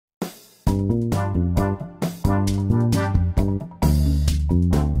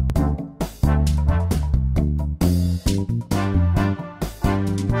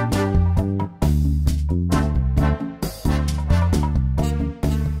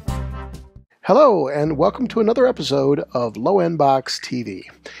Hello and welcome to another episode of LowEndBox TV.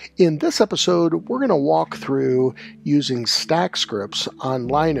 In this episode, we're going to walk through using StackScripts on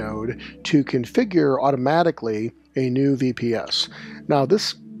Linode to configure automatically a new VPS. Now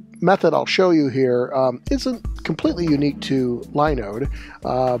this method I'll show you here isn't completely unique to Linode,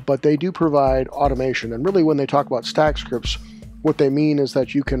 but they do provide automation. And really when they talk about StackScripts, what they mean is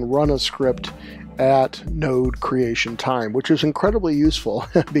that you can run a script at node creation time, which is incredibly useful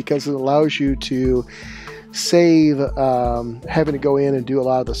because it allows you to save having to go in and do a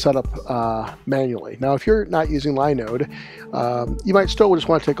lot of the setup manually. Now, if you're not using Linode, you might still just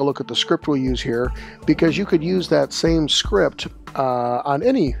want to take a look at the script we'll use here, because you could use that same script on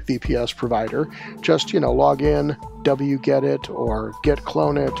any VPS provider. Just, log in, wget it, or git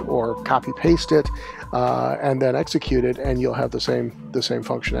clone it, or copy paste it, and then execute it, and you'll have the same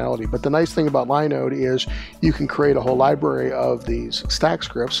functionality. But the nice thing about Linode is you can create a whole library of these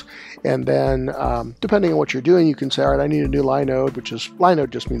StackScripts, and then depending on what you're doing, you can say, all right, I need a new Linode, which is, Linode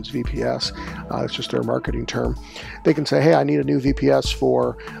just means VPS. It's just their marketing term. They can say, hey, I need a new VPS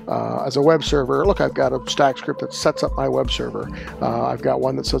for, as a web server. Look, I've got a StackScript that sets up my web server. I've got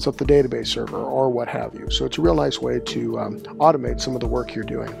one that sets up the database server, or what have you. So it's a real nice way to automate some of the work you're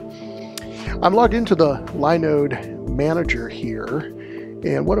doing. I'm logged into the Linode manager here,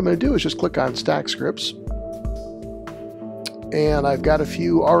 and what I'm going to do is just click on StackScripts, and I've got a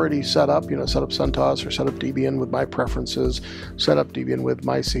few already set up, set up CentOS or set up Debian with my preferences, set up Debian with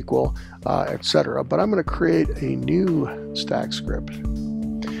MySQL, etc. But I'm going to create a new StackScript.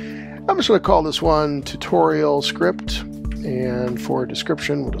 I'm just going to call this one tutorial script, and for a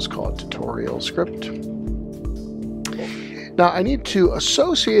description, we'll just call it tutorial script. Now I need to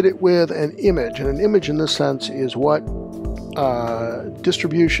associate it with an image, and an image in this sense is what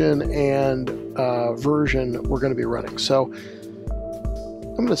distribution and version we're going to be running. So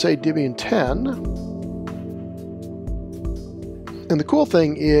I'm going to say Debian 10, and the cool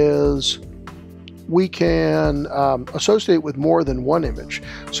thing is we can associate with more than one image.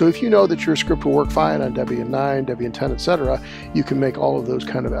 So if you know that your script will work fine on Debian 9, Debian 10, etc., you can make all of those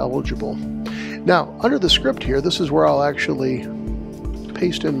kind of eligible. Now, under the script here, this is where I'll actually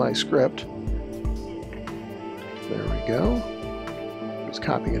paste in my script. There we go. Just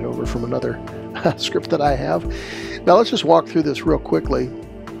copying it over from another script that I have. Now let's just walk through this real quickly.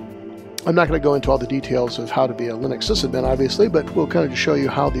 I'm not going to go into all the details of how to be a Linux sysadmin, obviously, but we'll kind of just show you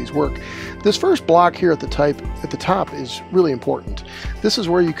how these work. This first block here at the top is really important. This is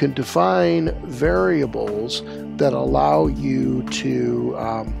where you can define variables that allow you to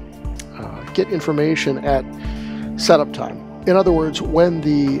get information at setup time. In other words, when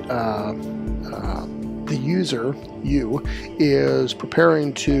the user, you, is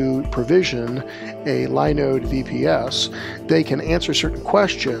preparing to provision a Linode VPS, they can answer certain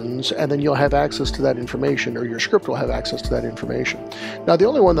questions, and then you'll have access to that information, or your script will have access to that information. Now, the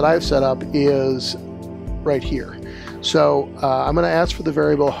only one that I've set up is right here. So I'm going to ask for the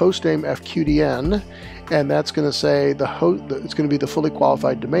variable hostname fqdn, and that's going to say it's going to be the fully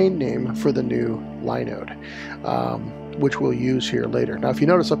qualified domain name for the new Linode, which we'll use here later. Now, if you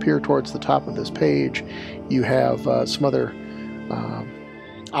notice up here towards the top of this page, you have some other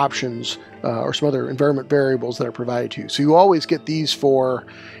options or some other environment variables that are provided to you. So you always get these four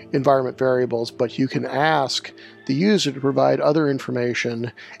environment variables, but you can ask the user to provide other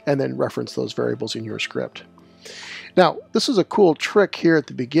information and then reference those variables in your script. Now, this is a cool trick here at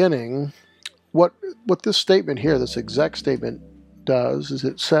the beginning. What this statement here, this exec statement, does is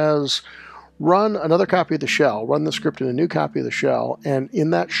it says, run another copy of the shell, run the script in a new copy of the shell, and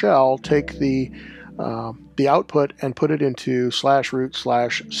in that shell, take the output and put it into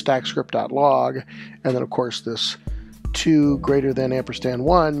 /root/stackscript.log, and then of course this 2 greater than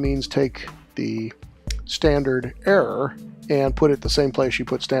 &1 means take the standard error and put it the same place you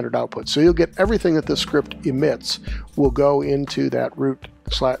put standard output. So you'll get everything that this script emits will go into that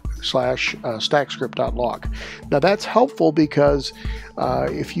root/stackscript.log. Now that's helpful because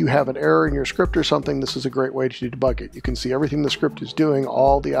if you have an error in your script or something, this is a great way to debug it. You can see everything the script is doing,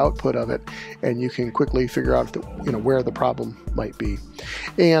 all the output of it, and you can quickly figure out where the problem might be.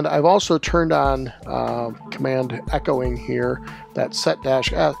 And I've also turned on command echoing here. That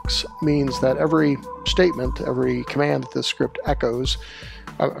set-x means that every statement, every command that this script executes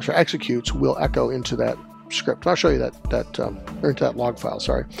will echo into that script. I'll show you into that log file,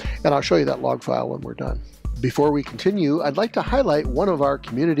 sorry. And I'll show you that log file when we're done. Before we continue, I'd like to highlight one of our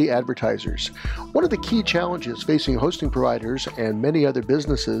community advertisers. One of the key challenges facing hosting providers and many other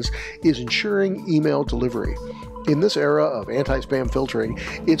businesses is ensuring email delivery. In this era of anti-spam filtering,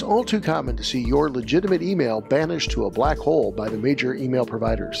 it's all too common to see your legitimate email banished to a black hole by the major email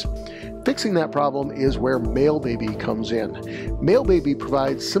providers. Fixing that problem is where MailBaby comes in. MailBaby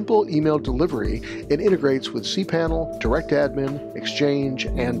provides simple email delivery and integrates with cPanel, DirectAdmin, Exchange,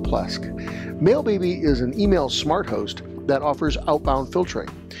 and Plesk. MailBaby is an email smart host that offers outbound filtering.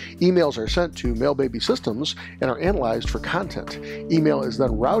 Emails are sent to MailBaby systems and are analyzed for content. Email is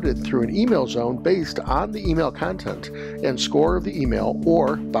then routed through an email zone based on the email content and score of the email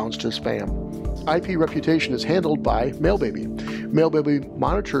or bounce to spam. IP reputation is handled by MailBaby. MailBaby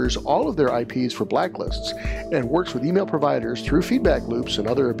monitors all of their IPs for blacklists and works with email providers through feedback loops and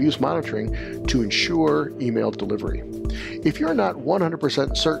other abuse monitoring to ensure email delivery. If you're not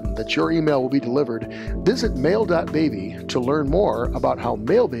 100% certain that your email will be delivered, visit mail.baby to learn more about how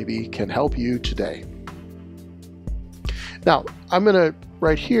MailBaby can help you today. Now,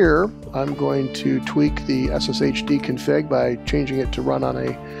 right here, I'm going to tweak the SSH deconfig by changing it to run on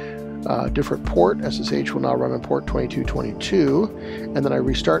a different port. SSH will now run on port 2222, and then I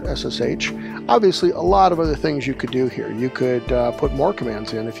restart SSH. Obviously, a lot of other things you could do here. You could put more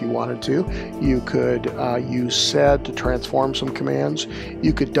commands in if you wanted to. You could use sed to transform some commands.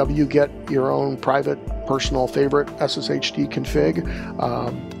 You could wget your own private, personal favorite SSH deconfig,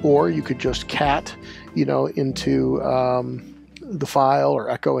 or you could just cat, into the file or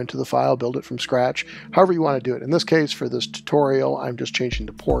echo into the file, build it from scratch, however you want to do it. In this case, for this tutorial, I'm just changing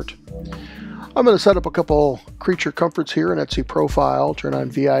to port. I'm going to set up a couple creature comforts here in Etsy profile, turn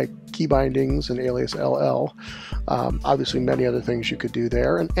on VI key bindings and alias LL. Obviously, many other things you could do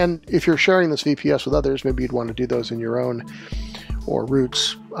there. And if you're sharing this VPS with others, maybe you'd want to do those in your own or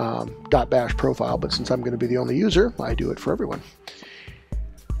roots .bash profile. But since I'm going to be the only user, I do it for everyone.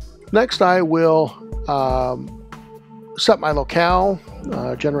 Next, I will set my locale,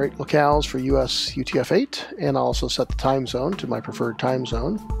 generate locales for US UTF-8, and I'll also set the time zone to my preferred time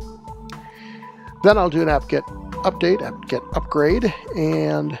zone. Then I'll do an apt-get update, apt-get upgrade,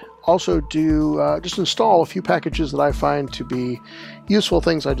 and also do just install a few packages that I find to be useful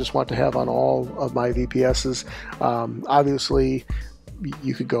things I just want to have on all of my VPSs. Obviously,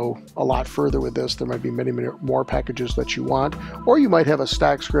 you could go a lot further with this. There might be many more packages that you want, or you might have a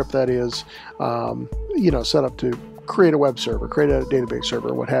StackScript that is, set up to create a web server, create a database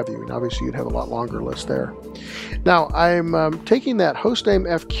server, what have you. And obviously, you'd have a lot longer list there. Now, I'm taking that hostname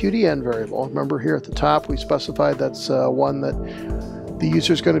FQDN variable. Remember here at the top, we specified that's one that the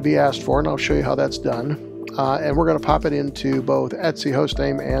user is going to be asked for, and I'll show you how that's done. And we're going to pop it into both Etsy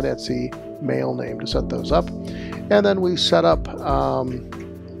hostname and Etsy mail name to set those up. And then we set up,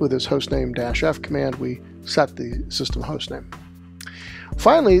 with this hostname-f command, we set the system hostname.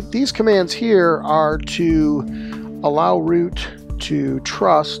 Finally, these commands here are to allow root to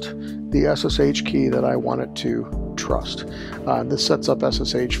trust the SSH key that I want it to trust. This sets up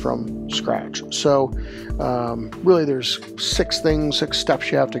SSH from scratch. So really there's six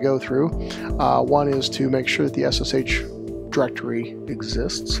steps you have to go through. One is to make sure that the SSH directory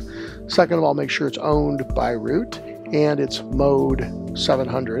exists. Second of all, make sure it's owned by root and it's mode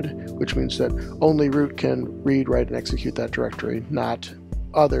 700, which means that only root can read, write, and execute that directory, not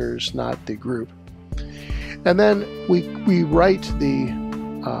others, not the group. And then we write the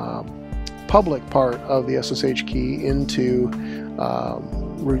public part of the SSH key into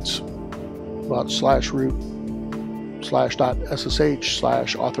root's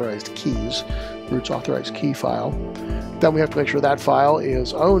 /root/.ssh/authorized keys, root's authorized key file. Then we have to make sure that file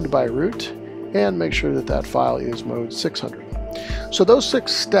is owned by root and make sure that that file is mode 600. So those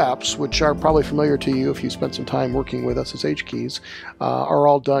 6 steps, which are probably familiar to you if you spent some time working with SSH keys, are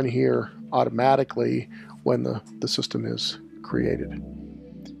all done here automatically when the system is created.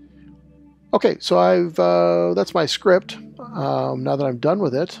 Okay, so that's my script. Now that I'm done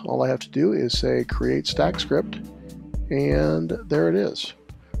with it, all I have to do is say create StackScript, and there it is,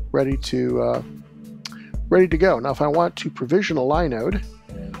 ready to go. Now, if I want to provision a Linode,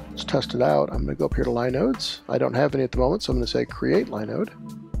 let's test it out. I'm going to go up here to Linodes. I don't have any at the moment, so I'm going to say create Linode.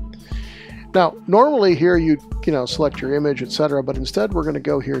 Now, normally here you select your image, etc., but instead we're going to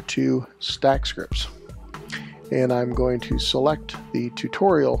go here to StackScripts. And I'm going to select the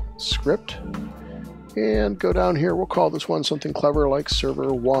tutorial script and go down here. We'll call this one something clever like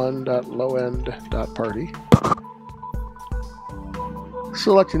server1.lowend.party.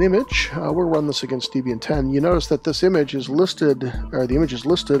 Select an image. We'll run this against Debian 10. You notice that this image is listed, or the images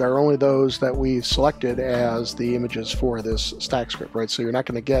listed are only those that we've selected as the images for this StackScript, right? So you're not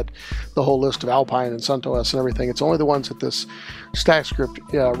going to get the whole list of Alpine and CentOS and everything. It's only the ones that this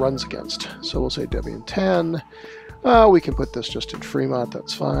StackScript runs against. So we'll say Debian 10. We can put this just in Fremont,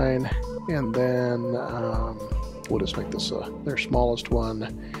 that's fine. And then We'll just make this their smallest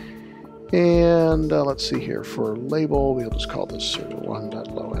one. And let's see here, for label, we'll just call this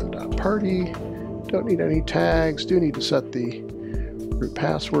server1.lowend.party. Don't need any tags. Do need to set the root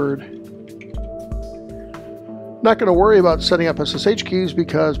password. Not going to worry about setting up SSH keys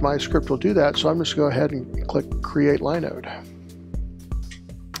because my script will do that, so I'm just going to go ahead and click Create Linode.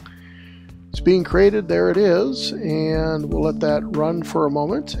 It's being created, there it is, and we'll let that run for a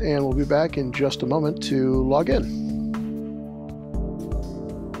moment, and we'll be back in just a moment to log in.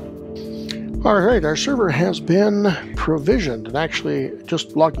 Alright, our server has been provisioned, and actually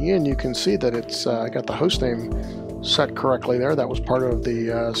just logging in you can see that it's got the hostname set correctly there. That was part of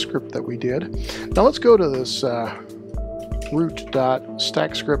the script that we did. Now let's go to this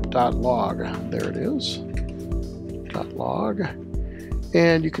root.stackscript.log. There it is, .log.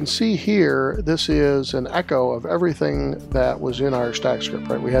 And you can see here, this is an echo of everything that was in our StackScript,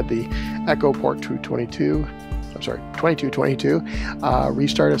 right? We had the echo port 2222,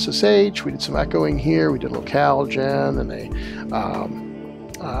 restart SSH, we did some echoing here, we did locale gen and a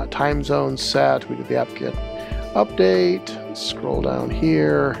time zone set, we did the apt-get update, let's scroll down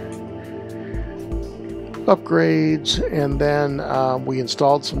here, upgrades, and then we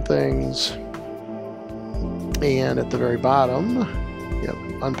installed some things, and at the very bottom,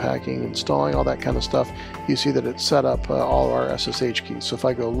 unpacking, installing, all that kind of stuff, you see that it set up all of our SSH keys. So if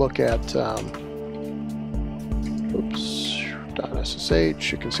I go look at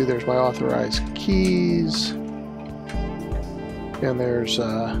 .sh, you can see there's my authorized keys, and there's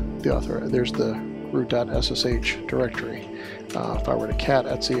the root.ssh directory. If I were to cat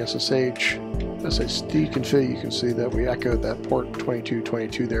etc ssh config, you can see that we echoed that port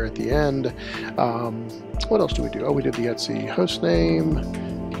 2222 there at the end. What else do we do? Oh, we did the etc host name,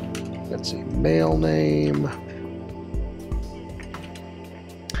 etc mail name,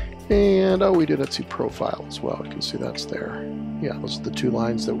 and we did etc profile as well. You can see that's there. Yeah, those are the two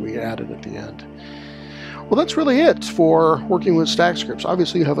lines that we added at the end. Well, that's really it for working with StackScripts.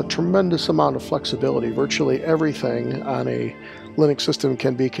 Obviously, you have a tremendous amount of flexibility. Virtually everything on a Linux system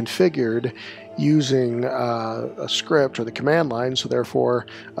can be configured using a script or the command line. So therefore,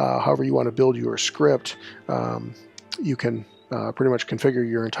 however you want to build your script, you can pretty much configure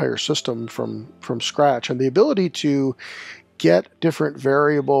your entire system from scratch. And the ability to get different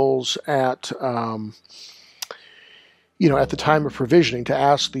variables at at the time of provisioning, to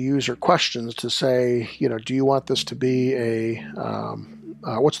ask the user questions to say, do you want this to be a,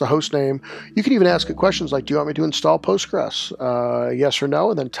 what's the host name? You can even ask it questions like, do you want me to install Postgres? Yes or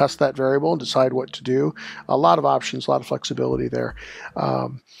no, and then test that variable and decide what to do. A lot of options, a lot of flexibility there.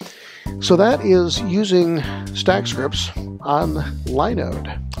 So that is using StackScripts on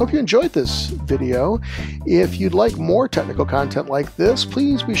Linode. Hope you enjoyed this video. If you'd like more technical content like this,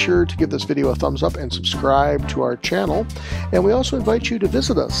 please be sure to give this video a thumbs up and subscribe to our channel. And we also invite you to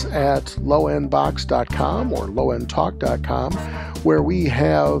visit us at LowEndBox.com or LowEndTalk.com, where we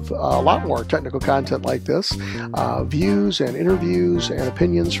have a lot more technical content like this, views and interviews and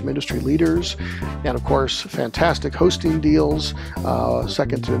opinions from industry leaders, and of course, fantastic hosting deals,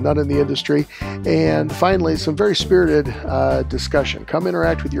 second to none in the industry, and finally, some very spirited discussion. Come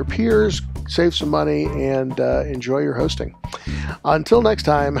interact with your peers, save some money, and enjoy your hosting. Until next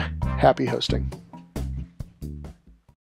time, happy hosting.